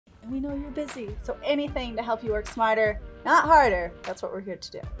and we know you're busy. So anything to help you work smarter, not harder, that's what we're here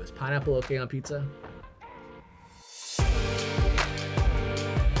to do. Is pineapple okay on pizza?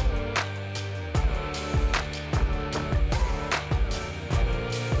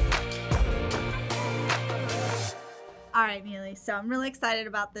 All right, Neely, so I'm really excited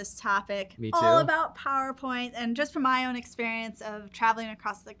about this topic. Me too. All about PowerPoint, and just from my own experience of traveling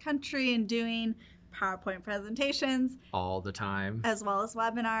across the country and doing PowerPoint presentations All the time. as well as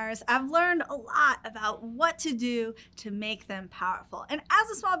webinars, I've learned a lot about what to do to make them powerful. And as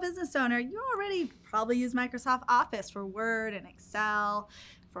a small business owner, you already probably use Microsoft Office for Word and Excel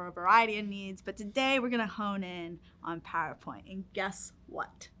for a variety of needs, but today we're gonna hone in on PowerPoint. And guess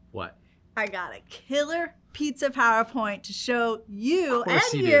what? What? I got a killer pizza PowerPoint to show you and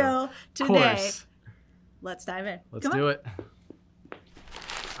you you do. today. Let's dive in. Let's do it.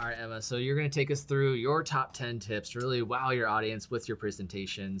 All right, Emma, so you're going to take us through your top 10 tips to really wow your audience with your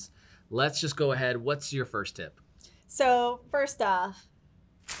presentations. Let's just go ahead. What's your first tip? So first off,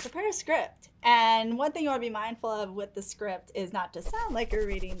 prepare a script. And one thing you want to be mindful of with the script is not to sound like you're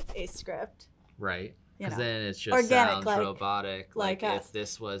reading a script. Right. You Because know, then it just organic, sounds robotic. like us. If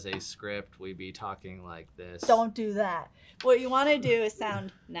this was a script, we'd be talking like this. Don't do that. What you want to do is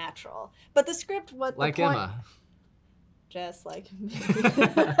sound natural. But the script, like Emma. Just like me.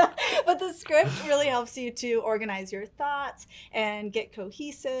 But the script really helps you to organize your thoughts and get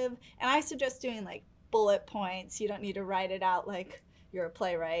cohesive. And I suggest doing like bullet points. You don't need to write it out like you're a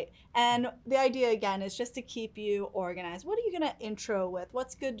playwright. And the idea again is just to keep you organized. What are you going to intro with?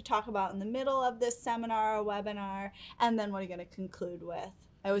 What's good to talk about in the middle of this seminar or webinar? And then what are you going to conclude with?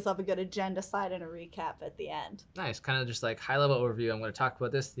 I always love a good agenda slide and a recap at the end. Nice. Kind of just like high level overview. I'm going to talk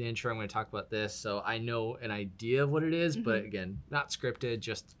about this, the intro, I'm going to talk about this. So I know an idea of what it is, but again, not scripted,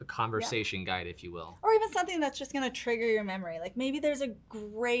 just a conversation guide, if you will. Or even something that's just going to trigger your memory. Like maybe there's a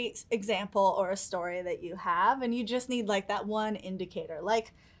great example or a story that you have, and you just need like that one indicator,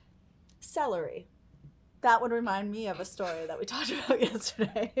 like celery. That would remind me of a story that we talked about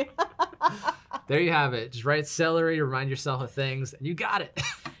yesterday. There you have it. Just write celery, remind yourself of things, and you got it.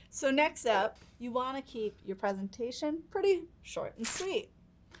 So next up, you want to keep your presentation pretty short and sweet.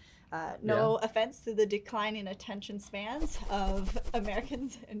 No offense to the declining attention spans of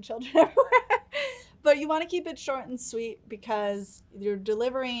Americans and children everywhere, but you want to keep it short and sweet because you're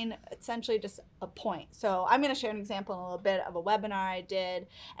delivering essentially just a point. So I'm going to share an example in a little bit of a webinar I did,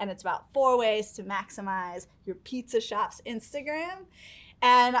 and it's about 4 ways to maximize your pizza shop's Instagram.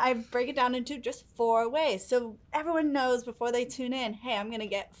 And I break it down into just 4 ways. So everyone knows before they tune in, hey, I'm going to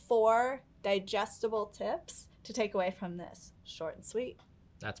get 4 digestible tips to take away from this. Short and sweet.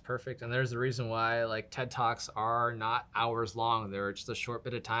 That's perfect. And there's the reason why like TED Talks are not hours long. They're just a short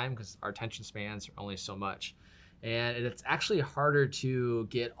bit of time because our attention spans are only so much. And it's actually harder to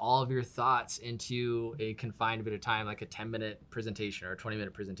get all of your thoughts into a confined bit of time, like a 10-minute presentation or a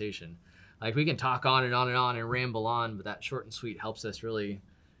 20-minute presentation. Like we can talk on and on and on and ramble on, but that short and sweet helps us really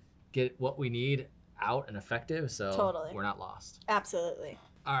get what we need out and effective, so Totally. We're not lost. Absolutely.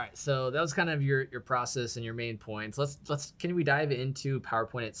 All right, so that was kind of your process and your main points. Can we dive into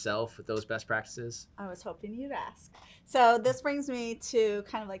PowerPoint itself with those best practices? I was hoping you'd ask. So this brings me to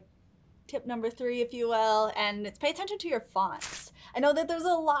kind of like tip number 3, if you will, and it's pay attention to your fonts. I know that there's a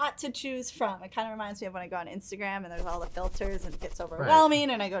lot to choose from. It kind of reminds me of when I go on Instagram and there's all the filters and it gets overwhelming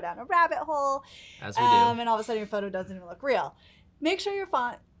and I go down a rabbit hole. As we do. And all of a sudden your photo doesn't even look real. Make sure your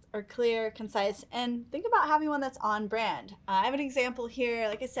fonts are clear, concise, and think about having one that's on brand. I have an example here.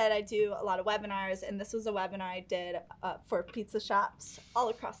 Like I said, I do a lot of webinars, and this was a webinar I did for pizza shops all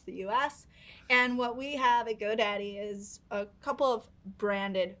across the US. And what we have at GoDaddy is a couple of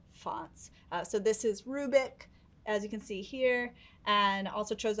branded fonts. So this is Rubik, as you can see here, and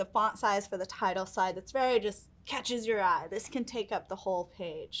also chose a font size for the title side that's very just catches your eye. This can take up the whole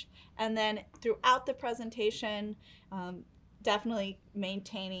page. And then throughout the presentation, definitely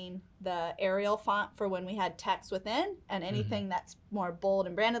maintaining the Arial font for when we had text within, and anything that's more bold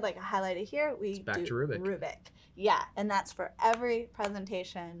and branded, like I highlighted here, we back do to Rubik. Rubik. Yeah, and that's for every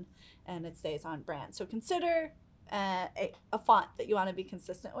presentation, and it stays on brand. So consider a font that you want to be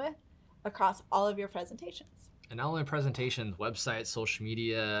consistent with across all of your presentations. And not only presentations, websites, social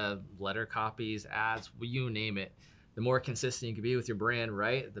media, letter copies, ads, you name it. The more consistent you can be with your brand,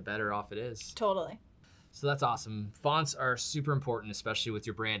 right, the better off it is. Totally. So that's awesome. Fonts are super important, especially with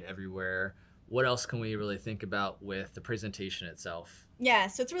your brand everywhere. What else can we really think about with the presentation itself? Yeah,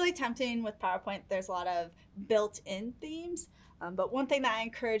 so it's really tempting with PowerPoint. There's a lot of built-in themes, but one thing that I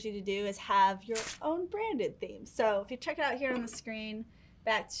encourage you to do is have your own branded theme. So if you check it out here on the screen,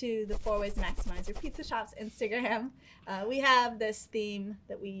 back to the 4 ways to maximize your pizza shop's Instagram. We have this theme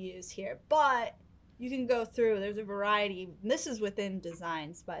that we use here, but you can go through, there's a variety. This is within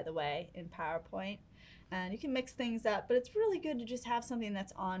designs, by the way, in PowerPoint. And you can mix things up, but it's really good to just have something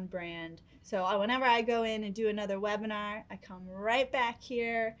that's on brand. So whenever I go in and do another webinar, I come right back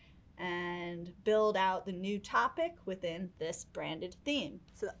here and build out the new topic within this branded theme.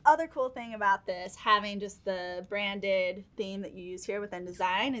 So the other cool thing about this, having just the branded theme that you use here within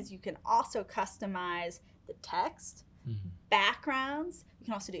design, is you can also customize the text, backgrounds. You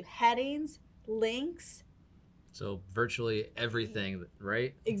can also do headings, links. So virtually everything,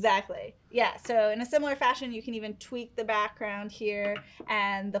 right? Exactly. Yeah. So in a similar fashion, you can even tweak the background here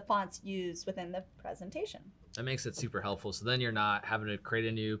and the fonts used within the presentation. That makes it super helpful. So then you're not having to create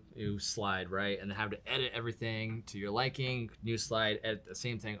a new slide, right? And then have to edit everything to your liking, new slide, edit the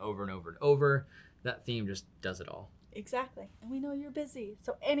same thing over and over and over. That theme just does it all. Exactly. And we know you're busy.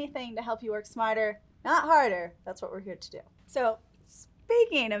 So anything to help you work smarter, not harder, that's what we're here to do. So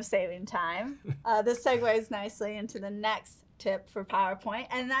speaking of saving time, this segues nicely into the next tip for PowerPoint,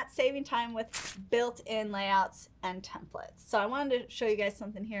 and that's saving time with built-in layouts and templates. So I wanted to show you guys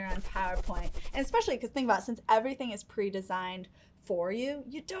something here on PowerPoint, and especially because think about it, since everything is pre-designed for you,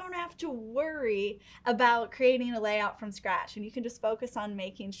 you don't have to worry about creating a layout from scratch, and you can just focus on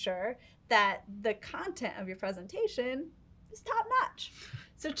making sure that the content of your presentation is top-notch.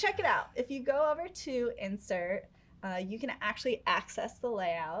 So check it out. If you go over to Insert, you can actually access the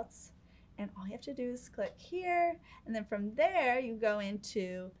layouts, and all you have to do is click here, and then from there you go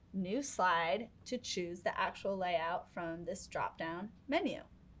into New Slide to choose the actual layout from this drop-down menu.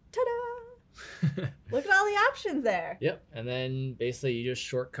 Ta-da! Look at all the options there. Yep, and then basically you just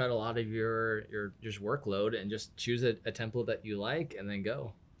shortcut a lot of your just workload and just choose a template that you like and then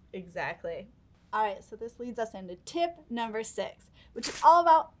go. Exactly. All right, so this leads us into tip number 6, which is all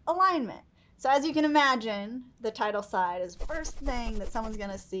about alignment. So as you can imagine, the title slide is the first thing that someone's going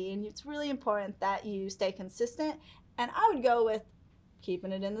to see, and it's really important that you stay consistent, and I would go with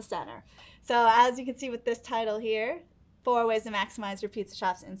keeping it in the center. So as you can see with this title here, 4 ways to maximize your pizza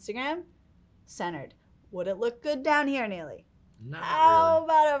shop's Instagram, centered. Would it look good down here, Neely? How really.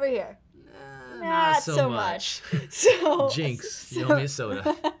 about over here? Not so much. So Jinx, you owe me a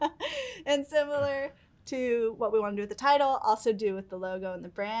soda. And similar to what we want to do with the title, also do with the logo and the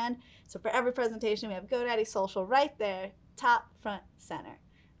brand. So for every presentation, we have GoDaddy Social right there, top, front, center.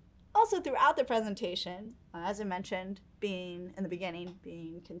 Also throughout the presentation, as I mentioned, being in the beginning,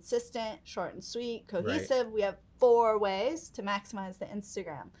 being consistent, short and sweet, cohesive, we have 4 ways to maximize the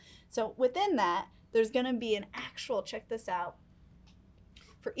Instagram. So within that, there's going to be an actual, check this out,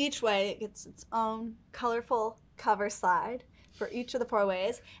 for each way, it gets its own colorful cover slide for each of the 4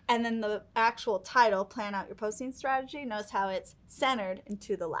 ways. And then the actual title, Plan Out Your Posting Strategy, notice how it's centered and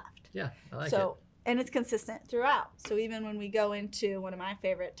to the left. Yeah, I like it. And it's consistent throughout. So even when we go into one of my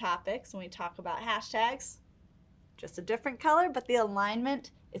favorite topics, when we talk about hashtags, just a different color, but the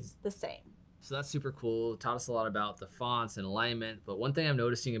alignment is the same. So that's super cool. Taught us a lot about the fonts and alignment. But one thing I'm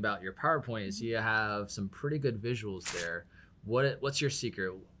noticing about your PowerPoint is you have some pretty good visuals there. What's your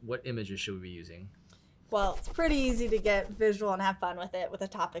secret? What images should we be using? Well, it's pretty easy to get visual and have fun with it with a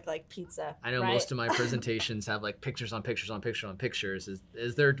topic like pizza. I know most of my presentations have like pictures on pictures on pictures on pictures.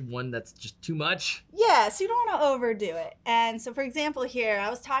 Is there one that's just too much? Yeah, so you don't want to overdo it. And so for example here, I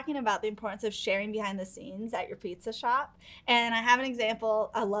was talking about the importance of sharing behind the scenes at your pizza shop. And I have an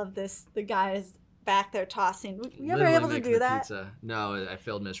example. I love this. The guy is back there tossing. Were you ever able to do that? Pizza. No, I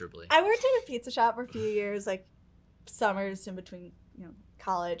failed miserably. I worked at a pizza shop for a few years, like summers in between,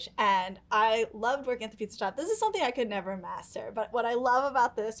 college, and I loved working at the pizza shop. This is something I could never master, but what I love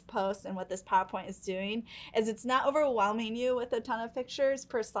about this post and what this PowerPoint is doing is it's not overwhelming you with a ton of pictures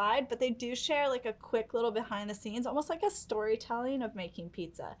per slide, but they do share like a quick little behind the scenes, almost like a storytelling of making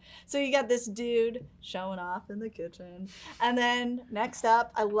pizza. So you got this dude showing off in the kitchen, and then next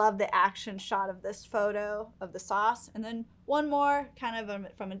up, I love the action shot of this photo of the sauce, and then one more kind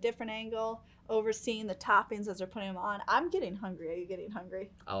of from a different angle, overseeing the toppings as they're putting them on. I'm getting hungry. Are you getting hungry?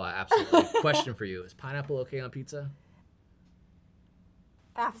 Oh, absolutely. Question for you. Is pineapple okay on pizza?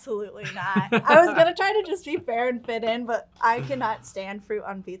 Absolutely not. I was going to try to just be fair and fit in, but I cannot stand fruit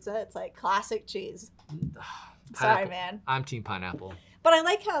on pizza. It's like classic cheese. Sorry, man. I'm team pineapple. But I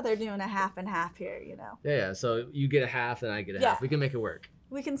like how they're doing a half and half here, Yeah, so you get a half and I get a half. We can make it work.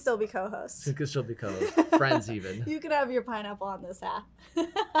 We can still be co-hosts. We can still be co-hosts. Friends even. You can have your pineapple on this half.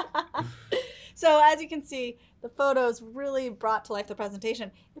 So as you can see, the photos really brought to life the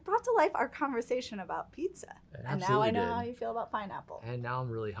presentation. It brought to life our conversation about pizza. And now I know how you feel about pineapple. And now I'm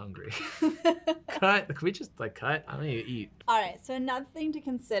really hungry. Cut. Can we just cut? I don't need to eat. All right, so another thing to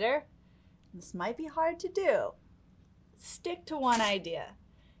consider, this might be hard to do. Stick to one idea.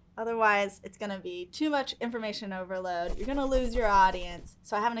 Otherwise, it's going to be too much information overload. You're going to lose your audience.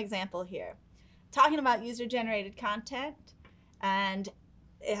 So I have an example here. Talking about user-generated content, and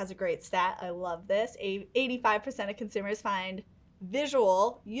it has a great stat. I love this. 85% of consumers find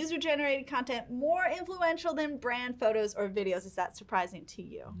visual, user-generated content more influential than brand photos or videos. Is that surprising to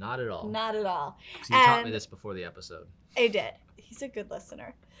you? Not at all. Not at all. So you taught me this before the episode. I did. He's a good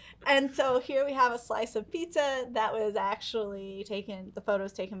listener. And so here we have a slice of pizza that was actually taken, the photo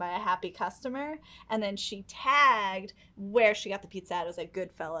was taken by a happy customer, and then she tagged where she got the pizza at. It was like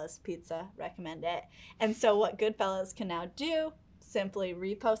Goodfellas Pizza, recommend it. And so what Goodfellas can now do, simply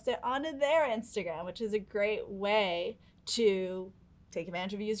repost it onto their Instagram, which is a great way to take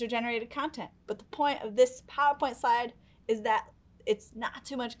advantage of user-generated content. But the point of this PowerPoint slide is that it's not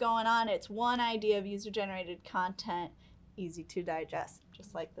too much going on. It's one idea of user-generated content, easy to digest,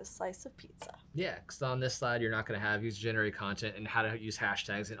 just like this slice of pizza. Yeah, because on this slide, you're not going to have user-generated content and how to use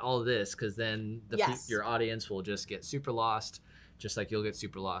hashtags and all of this, because then your audience will just get super lost, just like you'll get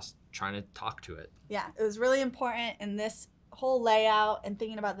super lost trying to talk to it. Yeah, it was really important in this whole layout and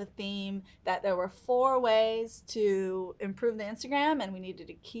thinking about the theme that there were 4 ways to improve the Instagram, and we needed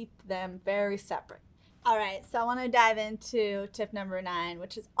to keep them very separate. All right, so I want to dive into tip number 9,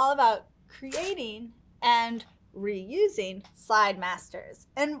 which is all about creating and reusing slide masters.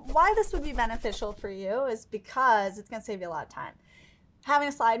 And why this would be beneficial for you is because it's going to save you a lot of time. Having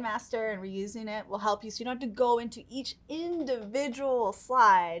a slide master and reusing it will help you so you don't have to go into each individual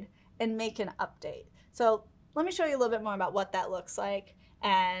slide and make an update. So let me show you a little bit more about what that looks like,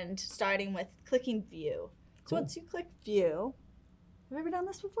 and starting with clicking view. Cool. So once you click view, have you ever done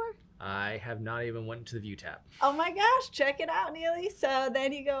this before? I have not even went to the view tab. Oh my gosh, check it out, Neely. So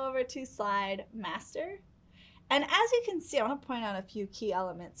then you go over to slide master. And as you can see, I want to point out a few key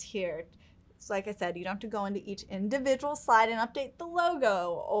elements here. So like I said, you don't have to go into each individual slide and update the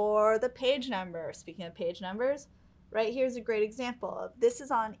logo or the page number. Speaking of page numbers, right here's a great example of this is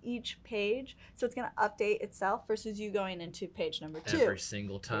on each page, so it's going to update itself versus you going into page number 2. Every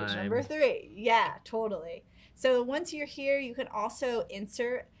single time. Page number 3. Yeah, totally. So once you're here, you can also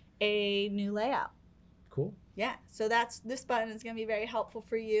insert a new layout. Cool. Yeah, so this button is going to be very helpful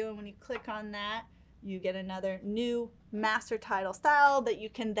for you, and when you click on that, you get another new master title style that you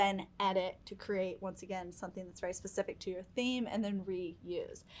can then edit to create, once again, something that's very specific to your theme and then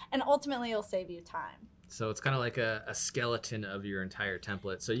reuse. And ultimately, it'll save you time. So it's kind of like a skeleton of your entire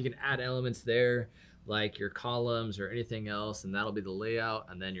template. So you can add elements there, like your columns or anything else, and that'll be the layout.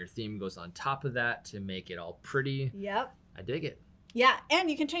 And then your theme goes on top of that to make it all pretty. Yep. I dig it. Yeah, and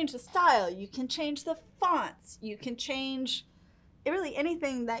you can change the style. You can change the fonts. You can change really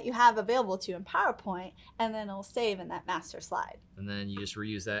anything that you have available to you in PowerPoint, and then it'll save in that master slide. And then you just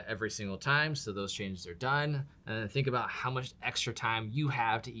reuse that every single time, so those changes are done. And then think about how much extra time you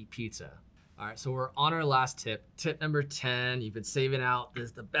have to eat pizza. All right, so we're on our last tip. Tip number 10, you've been saving out. This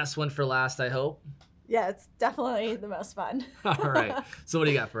is the best one for last, I hope. Yeah, it's definitely the most fun. All right, so what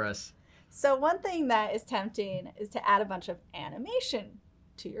do you got for us? So one thing that is tempting is to add a bunch of animation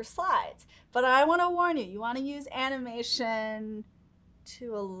to your slides. But I want to warn you, you want to use animation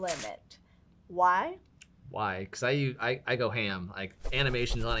to a limit. Why? Why? Because I go ham, like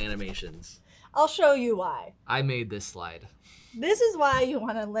animations on animations. I'll show you why. I made this slide. This is why you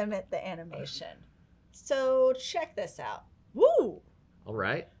want to limit the animation. So check this out. Woo! All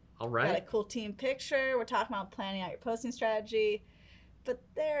right. Got a cool team picture. We're talking about planning out your posting strategy. But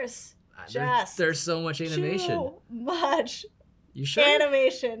there's there's so much animation. Too much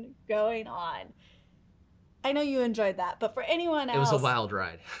animation going on. I know you enjoyed that, but for anyone else, it was a wild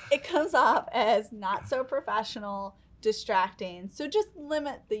ride. It comes off as not so professional, distracting. So just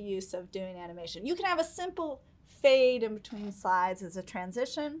limit the use of doing animation. You can have a simple fade in between slides as a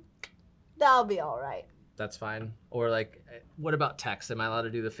transition. That'll be all right. That's fine. Or like, what about text? Am I allowed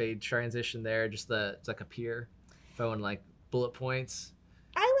to do the fade transition there? It's like appear. If I want like bullet points.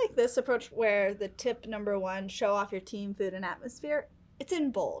 I like this approach where the tip number 1, show off your team, food, and atmosphere. It's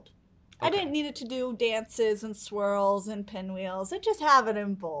in bold. Okay. I didn't need it to do dances and swirls and pinwheels. I just have it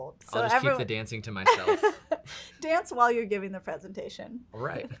in bold. So I'll just keep the dancing to myself. Dance while you're giving the presentation. All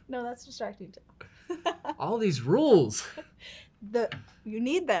right. No, that's distracting too. All these rules. You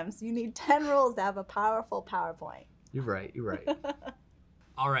need them. So you need 10 rules to have a powerful PowerPoint. You're right.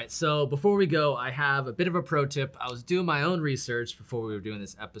 All right, so before we go, I have a bit of a pro tip. I was doing my own research before we were doing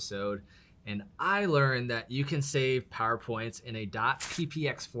this episode, And I learned that you can save PowerPoints in a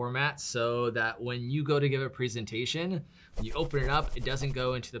 .ppx format so that when you go to give a presentation, when you open it up, it doesn't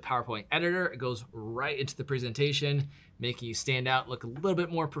go into the PowerPoint editor, it goes right into the presentation, making you stand out, look a little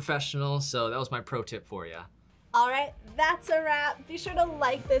bit more professional. So that was my pro tip for you. All right, that's a wrap. Be sure to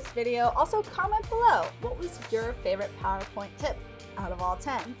like this video. Also comment below, what was your favorite PowerPoint tip out of all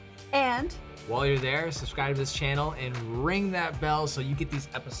 10? And while you're there, subscribe to this channel and ring that bell so you get these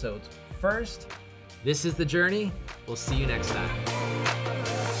episodes first. This is The Journey. We'll see you next time.